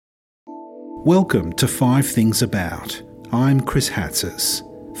Welcome to 5 Things About. I'm Chris Hatzis.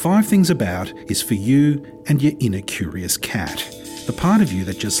 5 Things About is for you and your inner curious cat, the part of you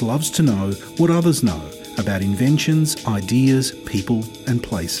that just loves to know what others know about inventions, ideas, people and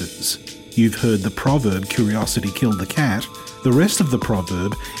places. You've heard the proverb, curiosity killed the cat. The rest of the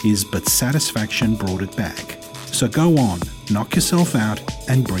proverb is, but satisfaction brought it back. So go on, knock yourself out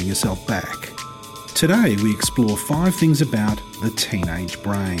and bring yourself back. Today we explore 5 things about the teenage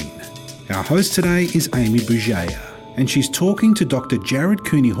brain. Our host today is Amy Bugeja, and she's talking to Dr. Jared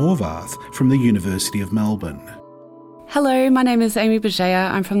Cooney-Horvath from the University of Melbourne. Hello, my name is Amy Bugeja.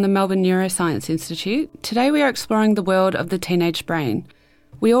 I'm from the Melbourne Neuroscience Institute. Today we are exploring the world of the teenage brain.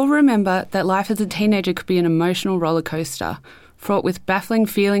 We all remember that life as a teenager could be an emotional roller coaster, fraught with baffling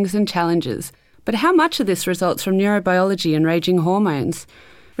feelings and challenges. But how much of this results from neurobiology and raging hormones?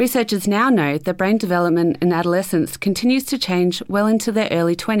 Researchers now know that brain development in adolescence continues to change well into their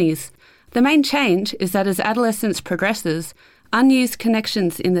early 20s. The main change is that as adolescence progresses, unused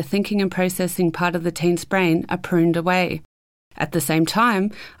connections in the thinking and processing part of the teen's brain are pruned away. At the same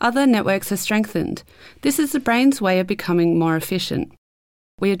time, other networks are strengthened. This is the brain's way of becoming more efficient.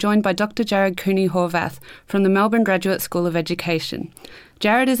 We are joined by Dr. Jared Cooney-Horvath from the Melbourne Graduate School of Education.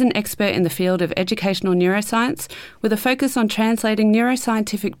 Jared is an expert in the field of educational neuroscience with a focus on translating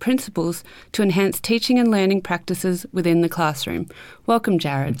neuroscientific principles to enhance teaching and learning practices within the classroom. Welcome,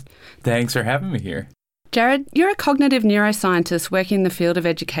 Jared. Thanks for having me here. Jared, you're a cognitive neuroscientist working in the field of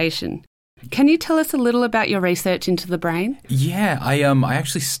education. Can you tell us a little about your research into the brain? Yeah, I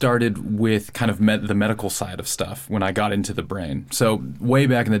actually started with kind of the medical side of stuff when I got into the brain. So way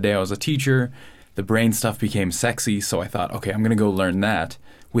back in the day, I was a teacher. The brain stuff became sexy, so I thought, okay, I'm going to go learn that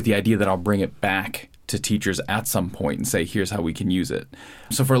with the idea that I'll bring it back to teachers at some point and say, here's how we can use it.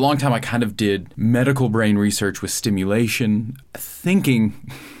 So for a long time, I kind of did medical brain research with stimulation, thinking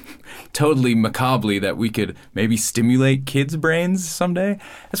totally macabrely that we could maybe stimulate kids' brains someday.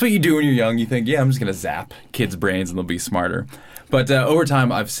 That's what you do when you're young. You think, yeah, I'm just going to zap kids' brains and they'll be smarter. But over time,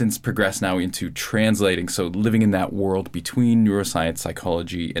 I've since progressed now into translating, so living in that world between neuroscience,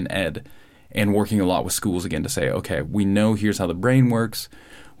 psychology, and ed, and working a lot with schools again to say, okay, we know here's how the brain works.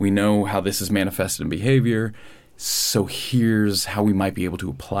 We know how this is manifested in behavior. So here's how we might be able to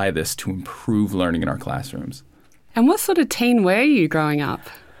apply this to improve learning in our classrooms. And what sort of teen were you growing up?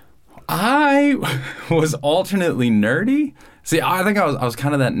 I was alternately nerdy. See, I think I was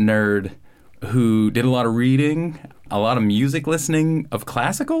kind of that nerd who did a lot of reading, a lot of music listening of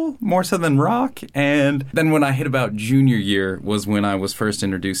classical, more so than rock. And then when I hit about junior year was when I was first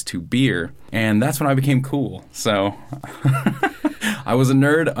introduced to beer. And that's when I became cool. So I was a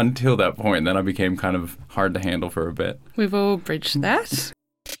nerd until that point. Then I became kind of hard to handle for a bit. We've all bridged that.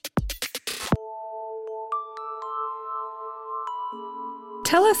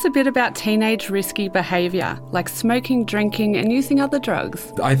 Tell us a bit about teenage risky behaviour, like smoking, drinking, and using other drugs.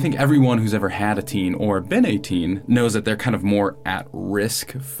 I think everyone who's ever had a teen or been a teen knows that they're kind of more at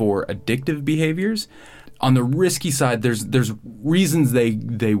risk for addictive behaviors. On the risky side, there's reasons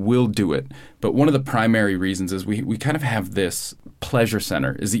they will do it, but one of the primary reasons is we kind of have this pleasure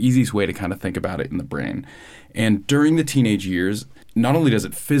center is the easiest way to kind of think about it in the brain. And during the teenage years, not only does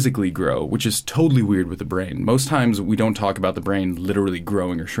it physically grow, which is totally weird with the brain. Most times we don't talk about the brain literally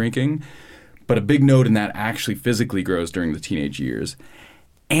growing or shrinking, but a big node in that actually physically grows during the teenage years.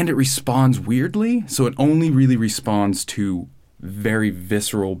 And it responds weirdly, so it only really responds to very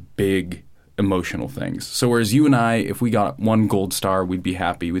visceral, big emotional things. So whereas you and I, if we got 1 gold star, we'd be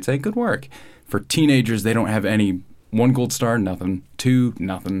happy. We'd say, good work. For teenagers, they don't have any 1 gold star, nothing. 2,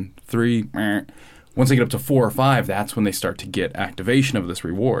 nothing. 3, meh. Once they get up to 4 or 5, that's when they start to get activation of this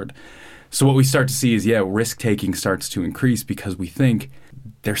reward. So what we start to see is, risk-taking starts to increase because we think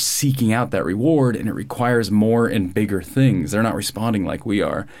they're seeking out that reward and it requires more and bigger things. They're not responding like we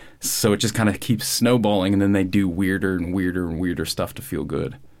are. So it just kind of keeps snowballing and then they do weirder and weirder and weirder stuff to feel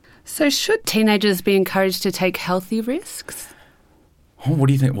good. So should teenagers be encouraged to take healthy risks? Oh, what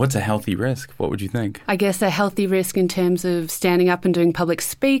do you think? What's a healthy risk? What would you think? I guess a healthy risk in terms of standing up and doing public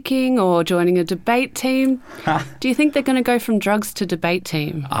speaking or joining a debate team. Do you think they're going to go from drugs to debate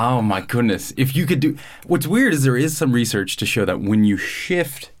team? Oh, my goodness. If you could do... What's weird is there is some research to show that when you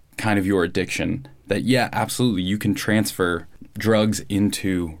shift kind of your addiction, that, yeah, absolutely, you can transfer drugs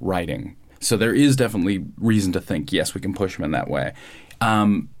into writing. So there is definitely reason to think, yes, we can push them in that way.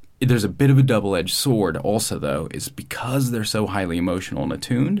 There's a bit of a double-edged sword also, though, is because they're so highly emotional and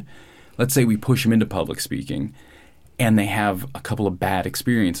attuned. Let's say we push them into public speaking and they have a couple of bad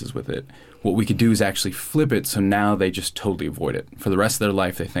experiences with it. What we could do is actually flip it so now they just totally avoid it. For the rest of their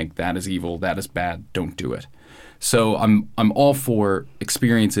life, they think that is evil, that is bad, don't do it. So I'm all for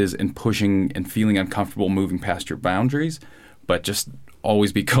experiences and pushing and feeling uncomfortable moving past your boundaries, but just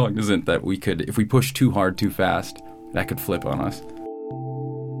always be cognizant that if we push too hard too fast, that could flip on us.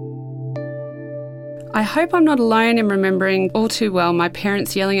 I hope I'm not alone in remembering all too well my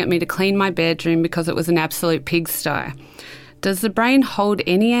parents yelling at me to clean my bedroom because it was an absolute pigsty. Does the brain hold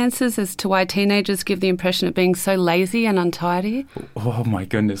any answers as to why teenagers give the impression of being so lazy and untidy? Oh my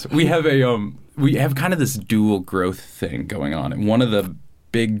goodness. We have kind of this dual growth thing going on. And one of the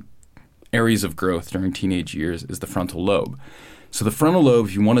big areas of growth during teenage years is the frontal lobe. So the frontal lobe,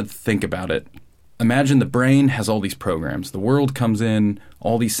 if you want to think about it, imagine the brain has all these programs. The world comes in,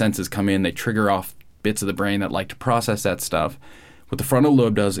 all these senses come in, they trigger off bits of the brain that like to process that stuff. What the frontal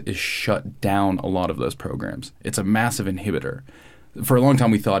lobe does is shut down a lot of those programs. It's a massive inhibitor. For a long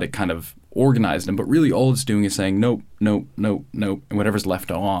time, we thought it kind of organized them, but really all it's doing is saying, nope, nope, nope, nope, and whatever's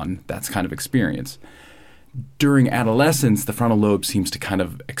left on, that's kind of experience. During adolescence, the frontal lobe seems to kind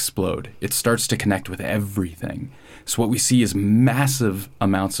of explode. It starts to connect with everything. So what we see is massive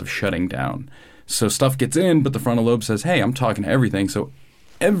amounts of shutting down. So stuff gets in, but the frontal lobe says, hey, I'm talking to everything, so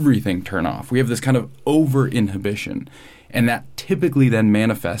everything turn off. We have this kind of over-inhibition. And that typically then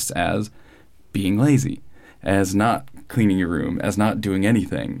manifests as being lazy, as not cleaning your room, as not doing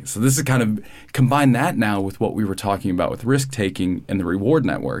anything. So this is kind of, combine that now with what we were talking about with risk-taking and the reward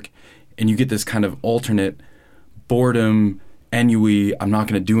network, and you get this kind of alternate boredom, ennui, I'm not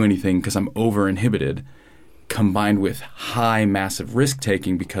going to do anything because I'm over-inhibited, combined with high, massive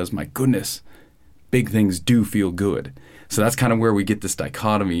risk-taking because, my goodness, big things do feel good. So that's kind of where we get this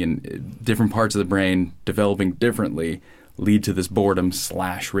dichotomy, and different parts of the brain developing differently lead to this boredom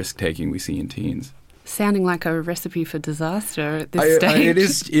 / risk-taking we see in teens. Sounding like a recipe for disaster at this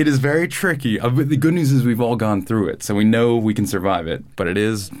stage. It is very tricky. But the good news is we've all gone through it, so we know we can survive it, but it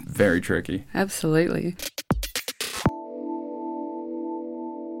is very tricky. Absolutely.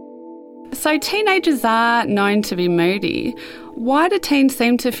 So teenagers are known to be moody. Why do teens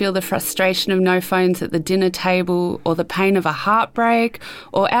seem to feel the frustration of no phones at the dinner table, or the pain of a heartbreak,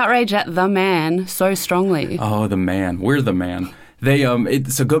 or outrage at the man so strongly? Oh, the man. We're the man.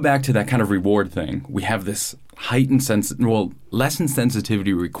 So go back to that kind of reward thing. We have this heightened lessened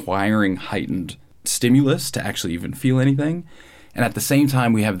sensitivity requiring heightened stimulus to actually even feel anything. And at the same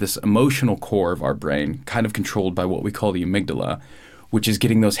time, we have this emotional core of our brain kind of controlled by what we call the amygdala, which is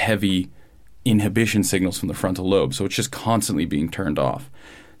getting those heavy inhibition signals from the frontal lobe. So it's just constantly being turned off.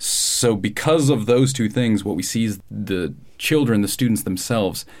 So because of those two things, what we see is the children, the students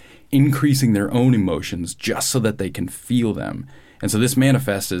themselves, increasing their own emotions just so that they can feel them. And so this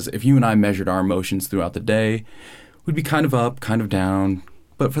manifests as if you and I measured our emotions throughout the day, we'd be kind of up, kind of down,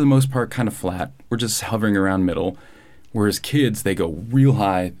 but for the most part kind of flat. We're just hovering around middle. Whereas kids, they go real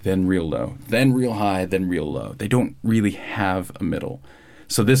high, then real low, then real high, then real low. They don't really have a middle.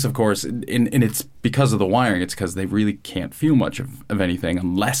 So this, of course, and it's because of the wiring, it's because they really can't feel much of anything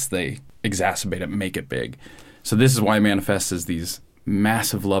unless they exacerbate it and make it big. So this is why it manifests as these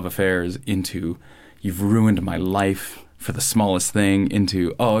massive love affairs into, you've ruined my life for the smallest thing,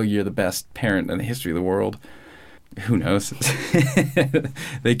 into, oh, you're the best parent in the history of the world. Who knows?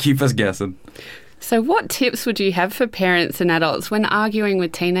 They keep us guessing. So what tips would you have for parents and adults when arguing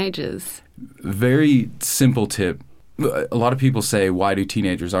with teenagers? Very simple tip. A lot of people say, why do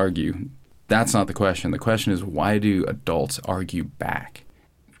teenagers argue? That's not the question. The question is, why do adults argue back?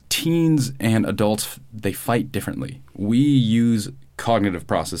 Teens and adults, they fight differently. We use cognitive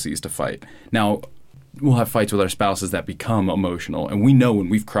processes to fight. Now, we'll have fights with our spouses that become emotional, and we know when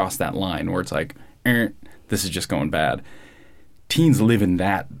we've crossed that line where it's like, this is just going bad. Teens live in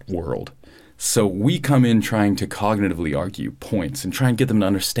that world. So we come in trying to cognitively argue points and try and get them to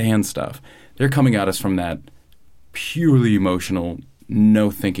understand stuff. They're coming at us from that purely emotional,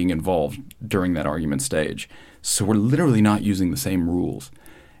 no thinking involved during that argument stage. So we're literally not using the same rules.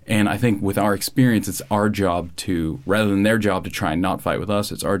 And I think with our experience, it's our job to, rather than their job to try and not fight with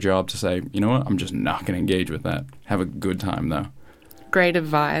us, it's our job to say, you know what, I'm just not going to engage with that. Have a good time, though. Great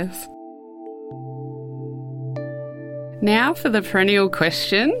advice. Now for the perennial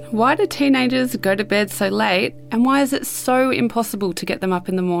question, why do teenagers go to bed so late, and why is it so impossible to get them up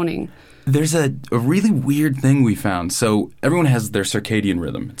in the morning? There's a really weird thing we found. So everyone has their circadian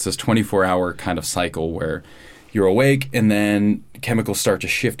rhythm. It's this 24-hour kind of cycle where you're awake and then chemicals start to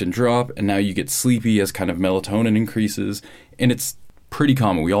shift and drop, and now you get sleepy as kind of melatonin increases, and it's pretty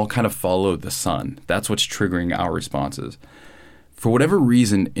common. We all kind of follow the sun. That's what's triggering our responses. For whatever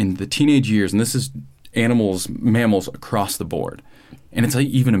reason, in the teenage years, and this is animals, mammals across the board, and it's like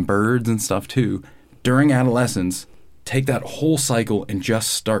even in birds and stuff too, during adolescence, take that whole cycle and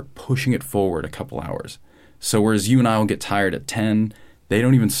just start pushing it forward a couple hours. So whereas you and I will get tired at 10, they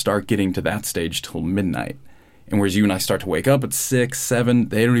don't even start getting to that stage till midnight. And whereas you and I start to wake up at 6, 7,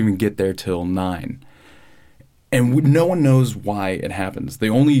 they don't even get there till 9. And no one knows why it happens. The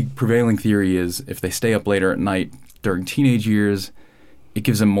only prevailing theory is if they stay up later at night during teenage years, it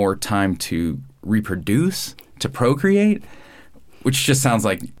gives them more time to reproduce, to procreate, which just sounds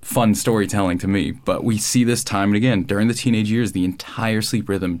like fun storytelling to me. But we see this time and again. During the teenage years, the entire sleep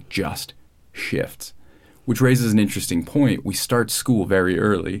rhythm just shifts, which raises an interesting point. We start school very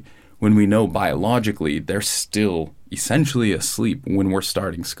early when we know biologically they're still essentially asleep when we're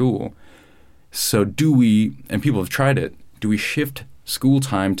starting school. So do we, and people have tried it, do we shift school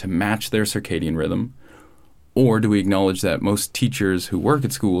time to match their circadian rhythm? Or do we acknowledge that most teachers who work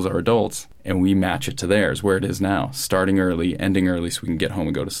at schools are adults and we match it to theirs, where it is now, starting early, ending early so we can get home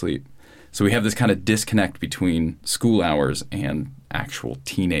and go to sleep? So we have this kind of disconnect between school hours and actual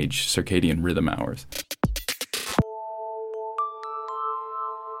teenage circadian rhythm hours.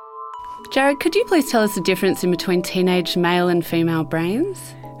 Jared, could you please tell us the difference in between teenage male and female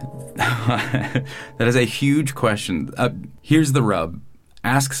brains? That is a huge question. Here's the rub.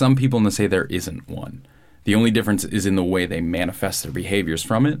 Ask some people and they say there isn't one. The only difference is in the way they manifest their behaviors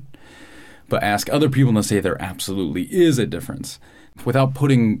from it. But ask other people and they'll say there absolutely is a difference. Without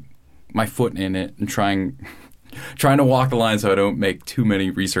putting my foot in it and trying to walk the line so I don't make too many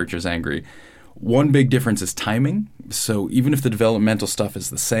researchers angry, one big difference is timing. So even if the developmental stuff is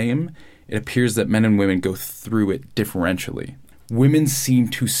the same, it appears that men and women go through it differentially. Women seem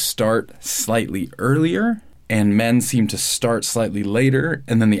to start slightly earlier, and men seem to start slightly later,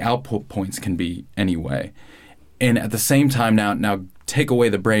 and then the output points can be any way. And at the same time, now take away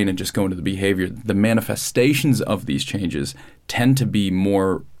the brain and just go into the behavior. The manifestations of these changes tend to be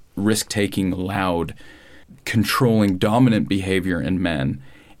more risk-taking, loud, controlling, dominant behavior in men,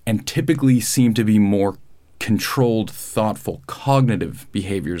 and typically seem to be more controlled, thoughtful, cognitive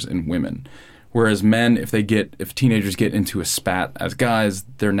behaviors in women. Whereas men, if teenagers get into a spat as guys,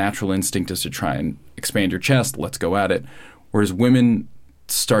 their natural instinct is to try and expand your chest, let's go at it. Whereas women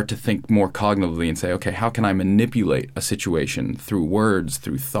start to think more cognitively and say, okay, how can I manipulate a situation through words,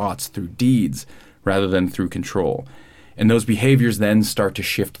 through thoughts, through deeds, rather than through control? And those behaviors then start to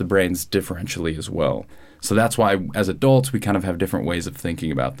shift the brains differentially as well. So that's why as adults, we kind of have different ways of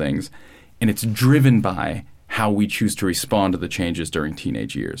thinking about things. And it's driven by how we choose to respond to the changes during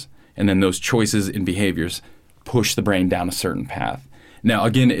teenage years. And then those choices in behaviors push the brain down a certain path. Now,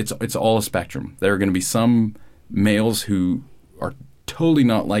 again, it's all a spectrum. There are going to be some males who are totally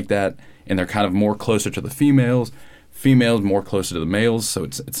not like that, and they're kind of more closer to the females more closer to the males. So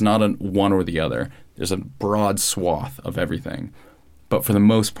it's not a one or the other. There's a broad swath of everything. But for the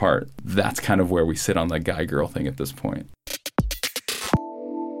most part, that's kind of where we sit on the guy-girl thing at this point.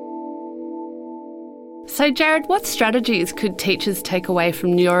 So, Jared, what strategies could teachers take away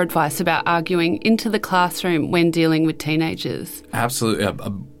from your advice about arguing into the classroom when dealing with teenagers? Absolutely.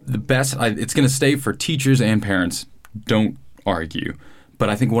 The best, it's going to stay for teachers and parents, don't argue. But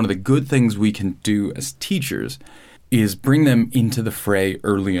I think one of the good things we can do as teachers is bring them into the fray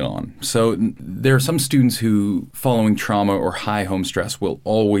early on. So there are some students who, following trauma or high home stress, will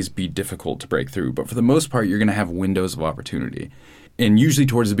always be difficult to break through. But for the most part, you're going to have windows of opportunity. And usually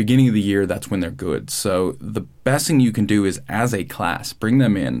towards the beginning of the year, that's when they're good. So the best thing you can do is, as a class, bring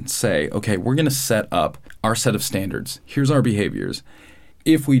them in, say, okay, we're going to set up our set of standards. Here's our behaviors.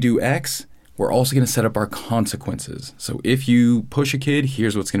 If we do X, we're also going to set up our consequences. So if you push a kid,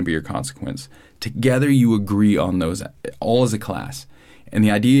 here's what's going to be your consequence. Together, you agree on those, all as a class. And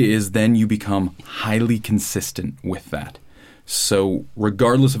the idea is then you become highly consistent with that. So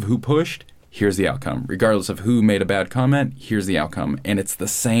regardless of who pushed, here's the outcome. Regardless of who made a bad comment, here's the outcome. And it's the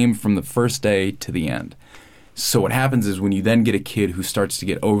same from the first day to the end. So what happens is when you then get a kid who starts to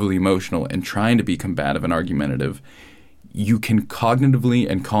get overly emotional and trying to be combative and argumentative, you can cognitively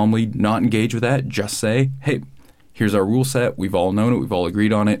and calmly not engage with that. Just say, hey, here's our rule set. We've all known it. We've all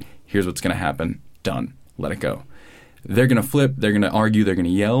agreed on it. Here's what's going to happen. Done. Let it go. They're going to flip. They're going to argue. They're going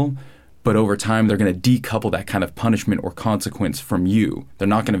to yell. But over time, they're going to decouple that kind of punishment or consequence from you. They're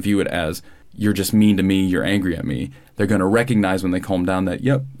not going to view it as, you're just mean to me, you're angry at me. They're going to recognize when they calm down that,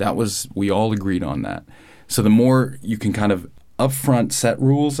 yep, we all agreed on that. So the more you can kind of upfront set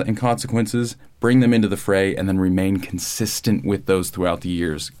rules and consequences, bring them into the fray, and then remain consistent with those throughout the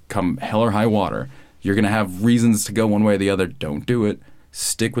years. Come hell or high water, you're going to have reasons to go one way or the other. Don't do it.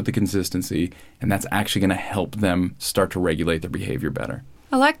 Stick with the consistency, and that's actually going to help them start to regulate their behavior better.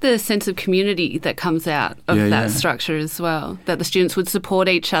 I like the sense of community that comes out of that structure as well, that the students would support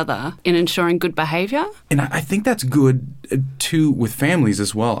each other in ensuring good behaviour. And I think that's good, too, with families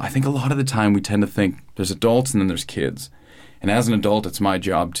as well. I think a lot of the time we tend to think there's adults and then there's kids. And as an adult, it's my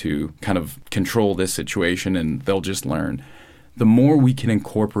job to kind of control this situation and they'll just learn. The more we can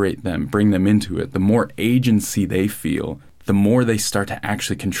incorporate them, bring them into it, the more agency they feel, the more they start to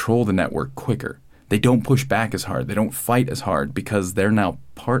actually control the network quicker. They don't push back as hard. They don't fight as hard because they're now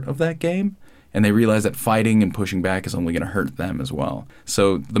part of that game. And they realize that fighting and pushing back is only going to hurt them as well.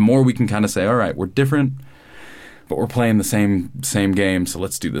 So the more we can kind of say, all right, we're different, but we're playing the same game, so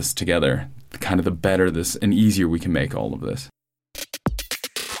let's do this together. Kind of the better this and easier we can make all of this.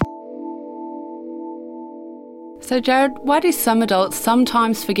 So Jared, why do some adults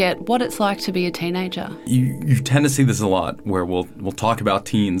sometimes forget what it's like to be a teenager? You tend to see this a lot where we'll talk about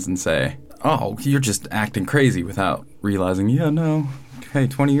teens and say, oh, you're just acting crazy without realizing,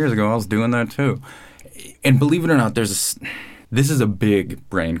 20 years ago I was doing that too. And believe it or not, this is a big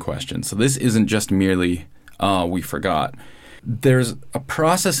brain question. So this isn't just merely, we forgot. There's a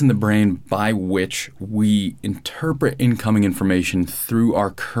process in the brain by which we interpret incoming information through our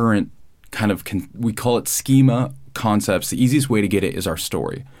current kind of, we call it schema concepts. The easiest way to get it is our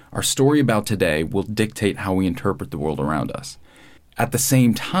story. Our story about today will dictate how we interpret the world around us. At the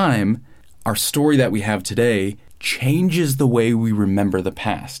same time, our story that we have today changes the way we remember the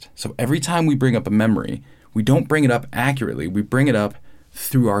past. So every time we bring up a memory, we don't bring it up accurately. We bring it up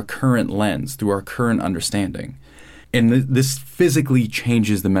through our current lens, through our current understanding. And this physically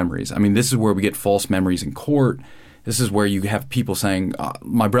changes the memories. I mean, this is where we get false memories in court. This is where you have people saying,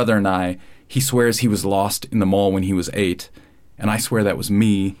 my brother and I, he swears he was lost in the mall when he was 8, and I swear that was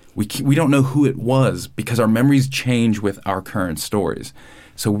me. We don't know who it was because our memories change with our current stories.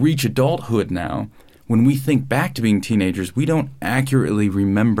 So reach adulthood now, when we think back to being teenagers, we don't accurately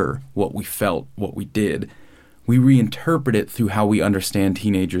remember what we felt, what we did. We reinterpret it through how we understand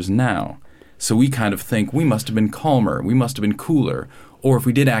teenagers now. So we kind of think we must have been calmer, we must have been cooler, or if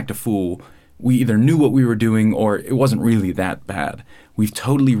we did act a fool, we either knew what we were doing or it wasn't really that bad. We've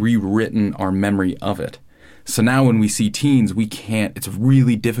totally rewritten our memory of it. So now when we see teens, it's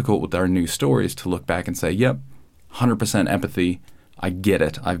really difficult with our new stories to look back and say, yep, 100% empathy, I get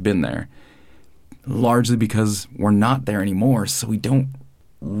it, I've been there. Largely because we're not there anymore, so we don't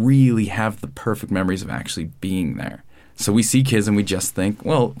really have the perfect memories of actually being there. So we see kids and we just think,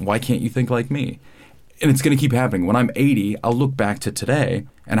 well, why can't you think like me? And it's going to keep happening. When I'm 80, I'll look back to today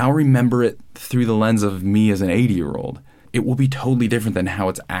and I'll remember it through the lens of me as an 80-year-old. It will be totally different than how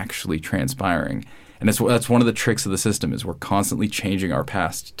it's actually transpiring. And that's one of the tricks of the system is we're constantly changing our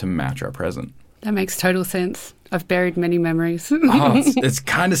past to match our present. That makes total sense. I've buried many memories. It's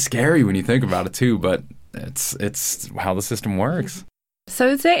kind of scary when you think about it too, but it's how the system works. So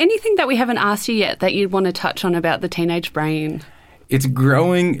is there anything that we haven't asked you yet that you'd want to touch on about the teenage brain? It's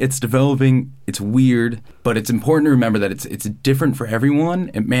growing, it's developing, it's weird, but it's important to remember that it's different for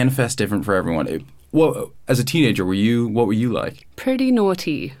everyone. It manifests different for everyone. As a teenager, what were you like? Pretty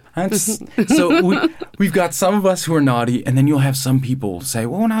naughty. So we've got some of us who are naughty, and then you'll have some people say,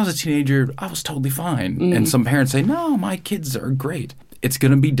 well, when I was a teenager, I was totally fine. Mm. And some parents say, no, my kids are great. It's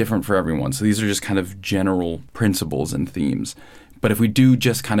going to be different for everyone. So these are just kind of general principles and themes. But if we do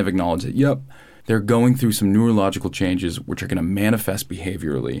just kind of acknowledge that, yep, they're going through some neurological changes which are going to manifest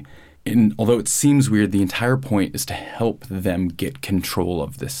behaviorally. And although it seems weird, the entire point is to help them get control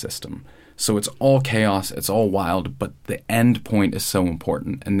of this system. So it's all chaos, it's all wild, but the end point is so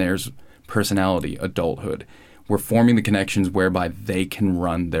important. And there's personality, adulthood. We're forming the connections whereby they can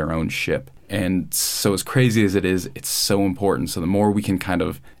run their own ship. And so as crazy as it is, it's so important. So the more we can kind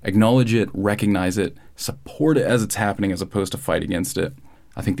of acknowledge it, recognize it, support it as it's happening as opposed to fight against it,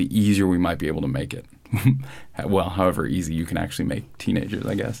 I think the easier we might be able to make it. Well, however easy you can actually make teenagers,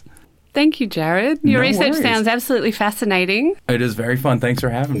 I guess. Thank you, Jared. Your research worries. Sounds absolutely fascinating. It is very fun. Thanks for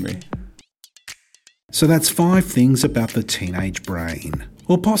having me. So that's 5 things about the teenage brain.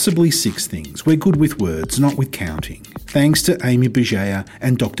 Or possibly 6 things. We're good with words, not with counting. Thanks to Amy Bergea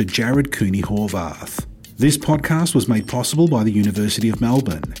and Dr. Jared Cooney-Horvath. This podcast was made possible by the University of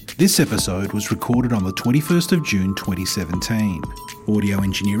Melbourne. This episode was recorded on the 21st of June 2017. Audio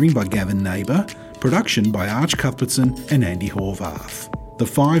engineering by Gavin Neighbour. Production by Arch Cuthbertson and Andy Horvath. The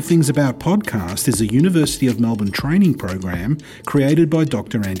 5 Things About podcast is a University of Melbourne training program created by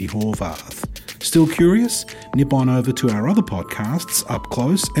Dr. Andy Horvath. Still curious? Nip on over to our other podcasts, Up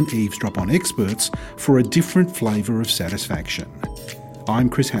Close and Eavesdrop on Experts, for a different flavour of satisfaction. I'm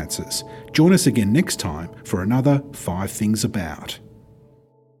Chris Hatzis. Join us again next time for another 5 Things About.